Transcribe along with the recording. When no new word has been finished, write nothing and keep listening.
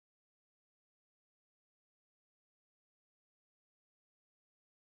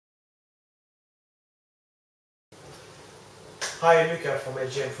Hi, Luca from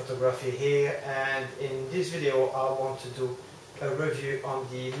LGM Photography here, and in this video I want to do a review on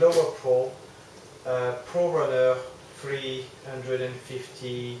the Lowepro Pro Runner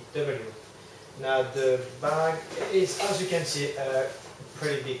 350W. Now the bag is, as you can see, a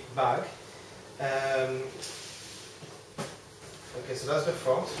pretty big bag. Okay, so that's the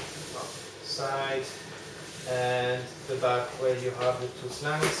front, side, and the back where you have the two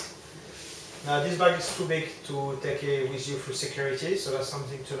slants. Now this bag is too big to take it with you for security, so that's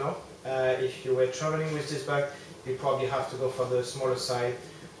something to know. If you were traveling with this bag, you probably have to go for the smaller side,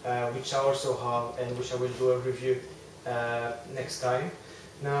 which I also have and which I will do a review next time.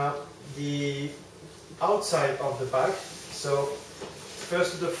 Now the outside of the bag, so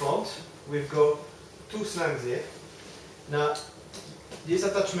first to the front, we've got two slants here. Now this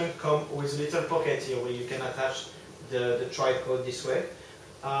attachment comes with a little pocket here where you can attach the tripod this way.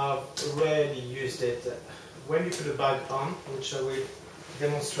 I've rarely used it. When you put the bag on, which I will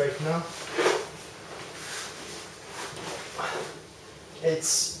demonstrate now,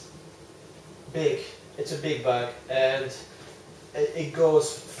 it's big. It's a big bag and it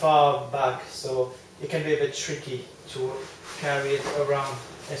goes far back, so it can be a bit tricky to carry it around,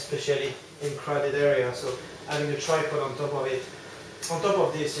 especially in crowded areas. So having a tripod on top of it, on top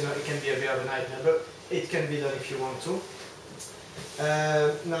of this, you know, it can be a bit of a nightmare, but it can be done if you want to.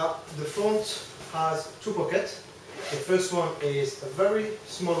 Now the front has two pockets. The first one is a very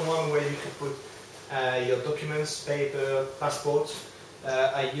small one where you can put your documents, paper, passport.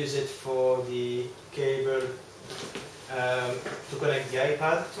 I use it for the cable to connect the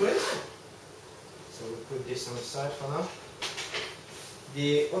iPad to it. So we put this on the side for now.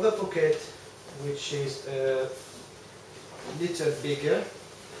 The other pocket, which is a little bigger,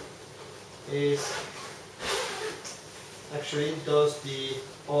 is actually does the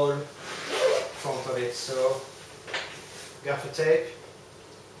whole front of it. So gaffer tape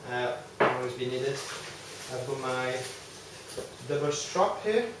always be needed. I've got my double strap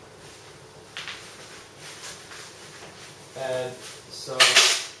here and some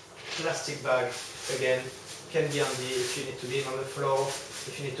plastic bag. Again, can be handy if you need to leave on the floor,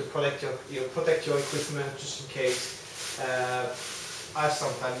 if you need to protect your equipment just in case. I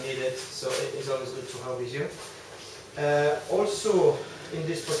sometimes need it, so it is always good to have with you. Also in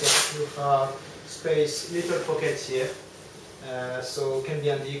this pocket you have space, little pockets here, so it can be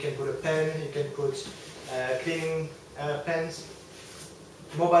handy. You can put a pen, you can put cleaning pens,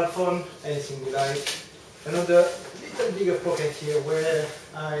 mobile phone, anything you like. Another little bigger pocket here where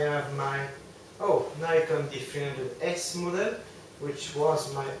I have my Nikon D3s model, which was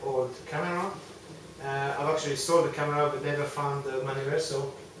my old camera. I've actually sold the camera but never found the manual,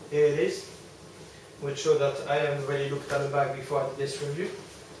 so here it is. Which show that I haven't really looked at the bag before I did this review.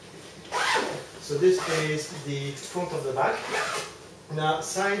 So this is the front of the bag. Now,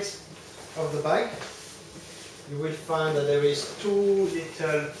 sides of the bag, you will find that there is two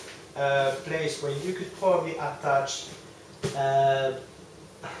little places where you could probably attach, I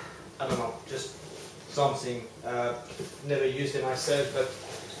don't know, just something. Never used it myself, but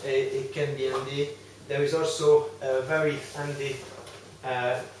it can be handy. There is also a very handy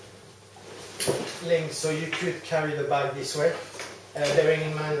link, so you could carry the bag this way, bearing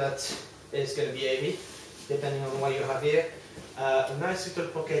in mind that it's going to be heavy depending on what you have here. A nice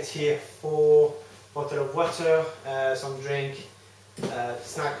little pocket here for a bottle of water, some drink,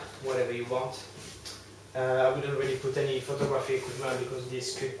 snack, whatever you want. I wouldn't really put any photography equipment because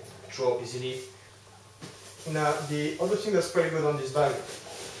this could drop easily. Now the other thing that's pretty good on this bag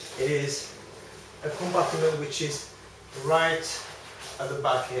is a compartment which is right at the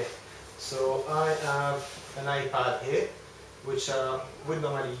back here. So I have an iPad here, which I would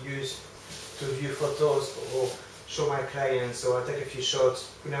normally use to view photos or show my clients. So I take a few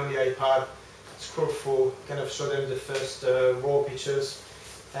shots, put on the iPad, scroll through, kind of show them the first raw pictures,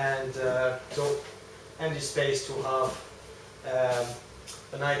 and so empty space to have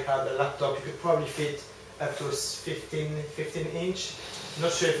an iPad, a laptop. You could probably fit up to 15 inch.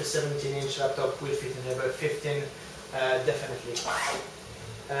 Not sure if a 17-inch laptop will fit in here, but 15 definitely.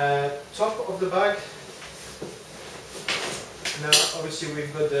 Top of the bag. Now obviously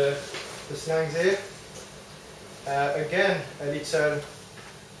we've got the slants here. Again, a little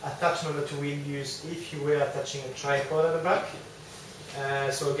attachment that we'll use if you were attaching a tripod at the back.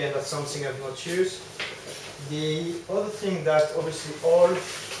 So again, that's something I've not used. The other thing that obviously all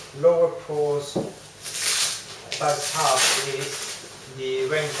Lowepro bags have is the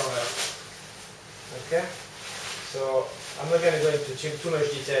rain cover. Okay, so I'm not going to go into too much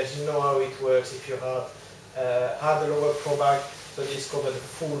details. You know how it works if you have had a Lowepro bag, so this covers the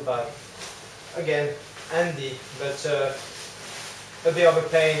full bag. Again, handy, but a bit of a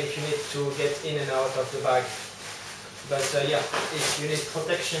pain if you need to get in and out of the bag. But yeah, if you need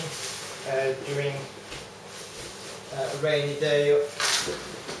protection during a rainy day,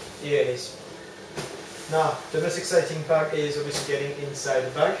 here it is. Now, the most exciting part is obviously getting inside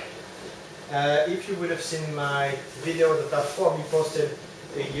the bag. If you would have seen my video that I probably posted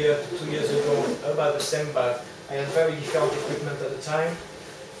a year to 2 years ago about the same bag, I had very different equipment at the time.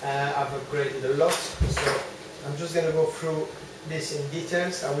 I've upgraded a lot, so I'm just going to go through this in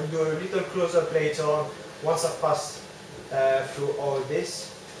details. I will do a little close-up later on once I've passed through all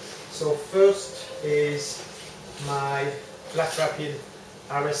this. So first is my Black Rapid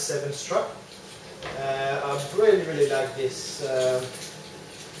RS7 strap. I really like this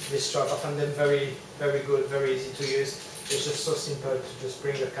strap. I find them very good, very easy to use. It's just so simple to just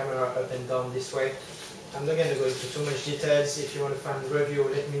bring the camera up and down this way. I'm not going to go into too much details. If you want to find a review,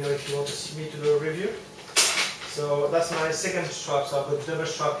 let me know if you want to see me to do a review. So that's my second strap. So I've got double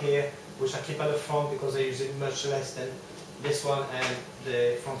strap here, which I keep at the front because I use it much less than this one and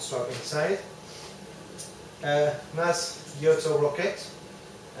the front strap inside. Nice Yoto Rocket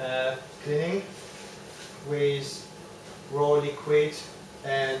cleaning with raw liquid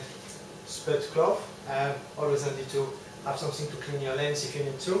and spud cloth. Always handy to have something to clean your lens if you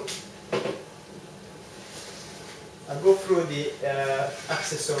need to. I'll go through the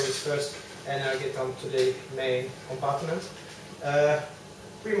accessories first and I'll get on to the main compartment.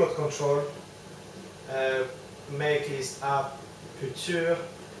 Remote control, make is Aperture.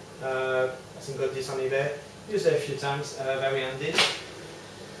 I think I got this on eBay. Used it a few times, very handy.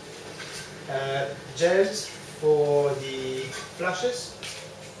 Gels for the flashes.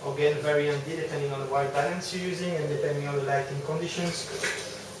 Again, very handy depending on the white balance you're using and depending on the lighting conditions.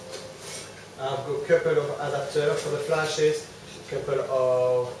 I've got a couple of adapters for the flashes,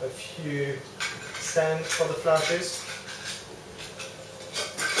 a few stands for the flashes.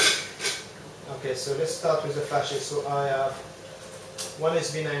 Okay, so let's start with the flashes. So I have one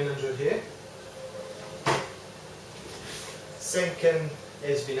SB900 here, second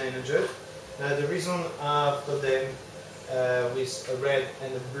SB900. Now the reason I've got them with a red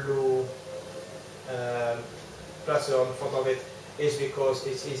and a blue plaster on the front of it is because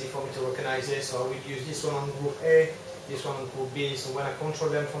it's easy for me to recognize it. So I will use this one on group A, this one on group B. So when I control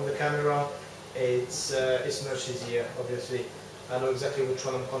them from the camera, it's much easier. Obviously, I know exactly which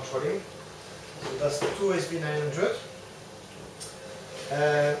one I'm controlling. So that's the two SB900.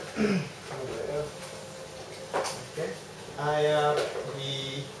 Okay, I have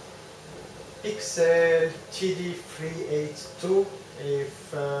the Pixel TD382,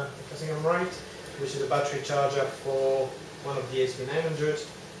 if I think I'm right, which is a battery charger for one of the SB900s.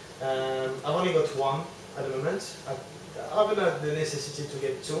 I've only got one at the moment. I haven't had the necessity to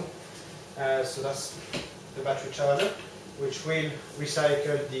get two, so that's the battery charger, which will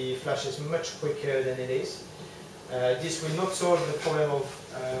recycle the flashes much quicker than it is. This will not solve the problem of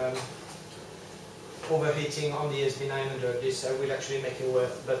overheating on the SB900. This will actually make it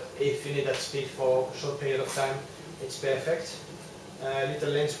work, but if you need that speed for a short period of time, it's perfect. Little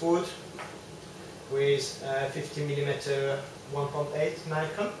lens hood with 50mm 1.8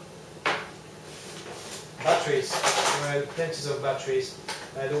 Nikon. Batteries, well, plenty of batteries.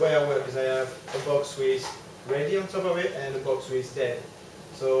 The way I work is I have a box with ready on top of it and a box with dead.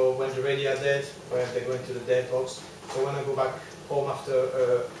 So when the ready are dead, well, they go into the dead box. So when I go back home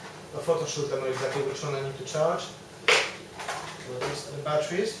after a photo shoot, I know exactly which one I need to charge. So these are the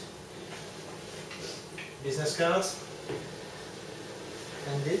batteries, business cards,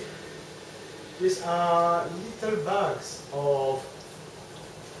 and these are little bags of,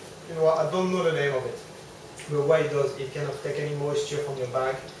 you know, I don't know the name of it, but what it does, it cannot take any moisture from your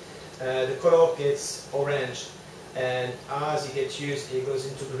bag. The color gets orange, and as it gets used, it goes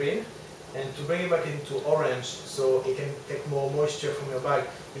into green. And to bring it back into orange, so it can take more moisture from your bag,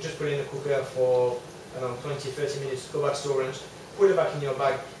 you just put it in the cooker for around 20-30 minutes to go back to orange, put it back in your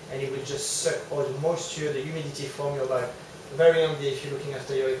bag, and it will just suck all the moisture, the humidity from your bag. Very handy if you're looking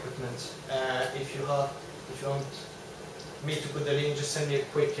after your equipment. If you want me to put the link, just send me a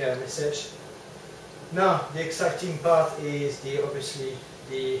quick message. Now, the exciting part is obviously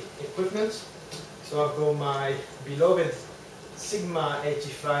the equipment. So I've got my beloved Sigma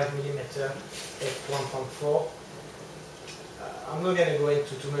 85mm f1.4. I'm not going to go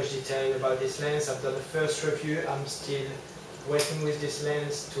into too much detail about this lens. I've done the first review. I'm still working with this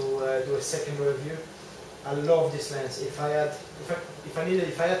lens to do a second review. I love this lens. If I had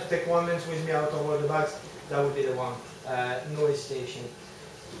to take one lens with me out of all the bags, that would be the one. No hesitation.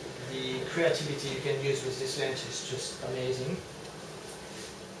 The creativity you can use with this lens is just amazing.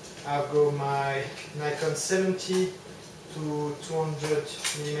 I've got my Nikon 70 to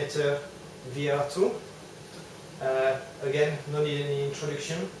 200mm VR2. Again, no need any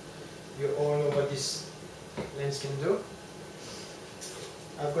introduction. You all know what this lens can do.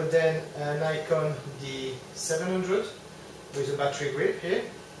 I've got then a Nikon D700 with a battery grip here.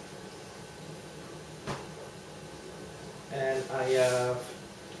 And I have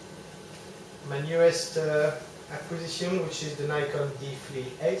my newest acquisition, which is the Nikon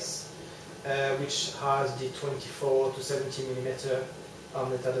D3s, which has the 24 to 70mm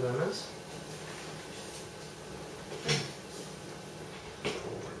armlet at the moment.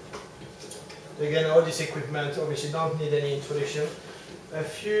 Again, all this equipment obviously don't need any introduction. A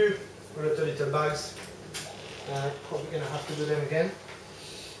few little bags, probably gonna have to do them again.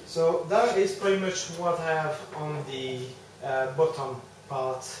 So that is pretty much what I have on the bottom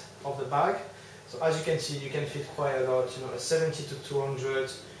part of the bag. So as you can see, you can fit quite a lot, you know, a 70 to 200,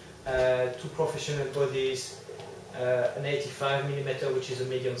 two professional bodies, an 85mm, which is a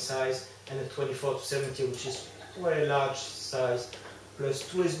medium size, and a 24 to 70, which is quite a large size, plus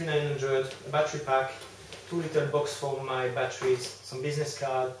two SB900, a battery pack, two little box for my batteries, some business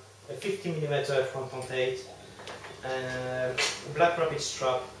card, a 50mm f1.8, a black rapid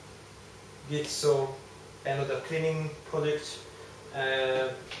strap, git saw, another cleaning product,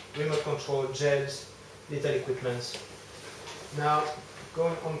 remote control, gels, little equipment. Now,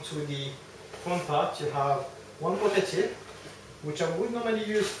 going on to the front part, you have one pocket here, which I would normally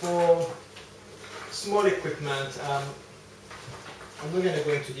use for small equipment. I'm not going to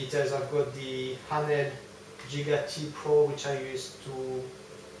go into details. I've got the Hanel Giga T Pro, which I use to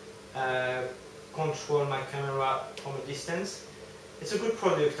control my camera from a distance. It's a good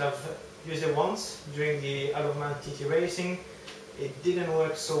product. I've used it once during the Isle of Man TT racing. It didn't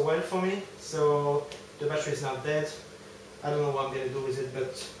work so well for me, so the battery is now dead. I don't know what I'm going to do with it,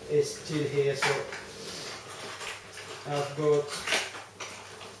 but it's still here. So I've got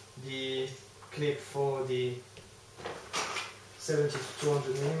the clip for the 70 to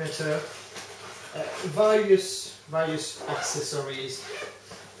 200mm, various accessories,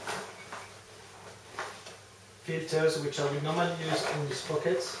 filters which I would normally use in this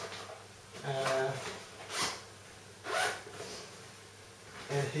pocket,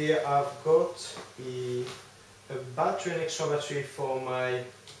 and here I've got a battery, an extra battery for my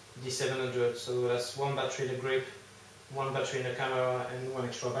D700, so that's one battery in the grip, one battery in the camera, and one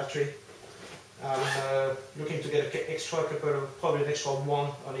extra battery. I'm looking to get probably an extra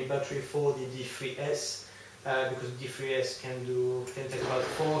one on the battery for the D3s, because the D3s can take about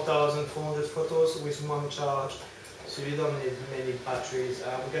 4,400 photos with one charge, so you don't need many batteries.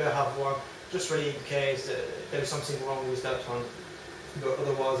 I'm gonna have one just really in case there is something wrong with that one, but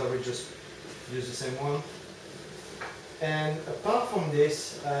otherwise I will just use the same one. And apart from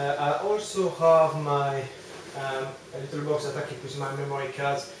this, I also have my a little box that I keep with my memory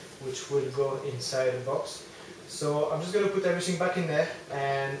cards, which will go inside the box. So I'm just going to put everything back in there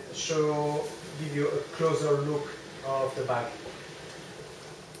and give you a closer look of the bag.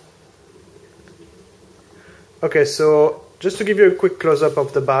 Okay, so just to give you a quick close-up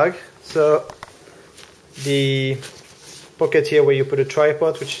of the bag. So the pocket here where you put a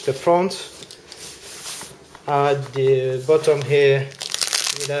tripod, which is the front. At the bottom here,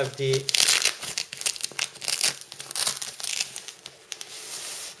 we have the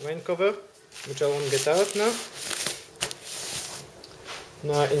rain cover, which I won't get out now.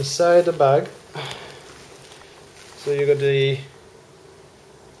 Now inside the bag, so you got the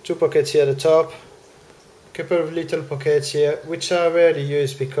two pockets here at the top, a couple of little pockets here, which I rarely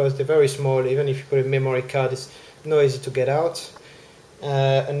use because they're very small. Even if you put a memory card, it's not easy to get out.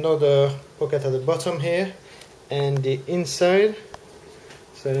 Another pocket at the bottom here, and the inside.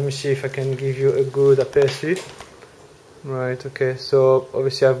 So let me see if I can give you a good aperçu. Right, okay, so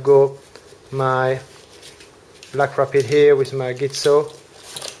obviously I've got my black rapid here with my git saw.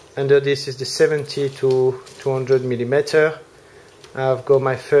 Under this is the 70 to 200mm. I've got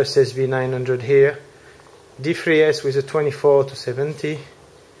my first SB900 here, D3s with a 24 to 70,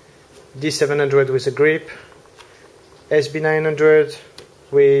 D700 with a grip, SB900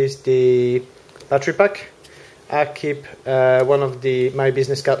 with the battery pack. I keep one of my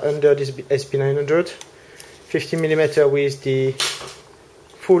business card under this SB900. 50mm with the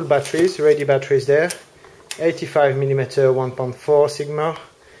full batteries, ready batteries there, 85mm 1.4 Sigma,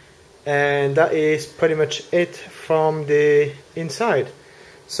 and that is pretty much it from the inside.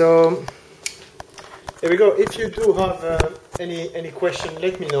 So here we go. If you do have any question,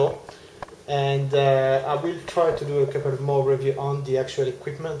 let me know, and I will try to do a couple more review on the actual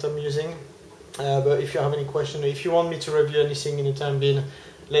equipment I'm using. But if you have any question, or if you want me to review anything in the time being,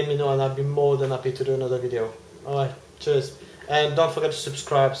 let me know and I'll be more than happy to do another video. Alright, Cheers. And don't forget to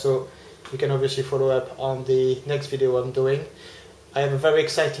subscribe so you can obviously follow up on the next video I'm doing. I have a very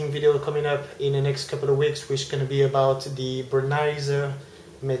exciting video coming up in the next couple of weeks, which is going to be about the Brownizer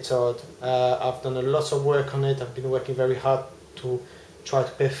method. I've done a lot of work on it. I've been working very hard to try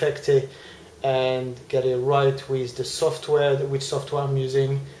to perfect it and get it right with the software, which software I'm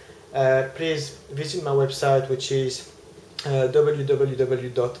using. Please visit my website, which is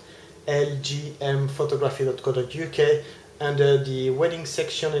www.lgmphotography.co.uk. Under the wedding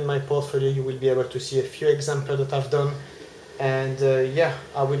section in my portfolio, you will be able to see a few examples that I've done. And yeah,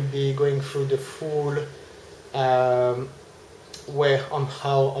 I will be going through the full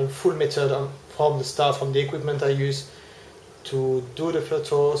full method from the start, from the equipment I use to do the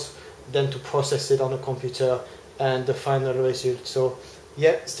photos, then to process it on a computer, and the final result. So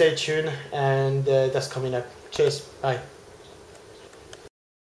yeah, stay tuned, and that's coming up. Cheers, bye.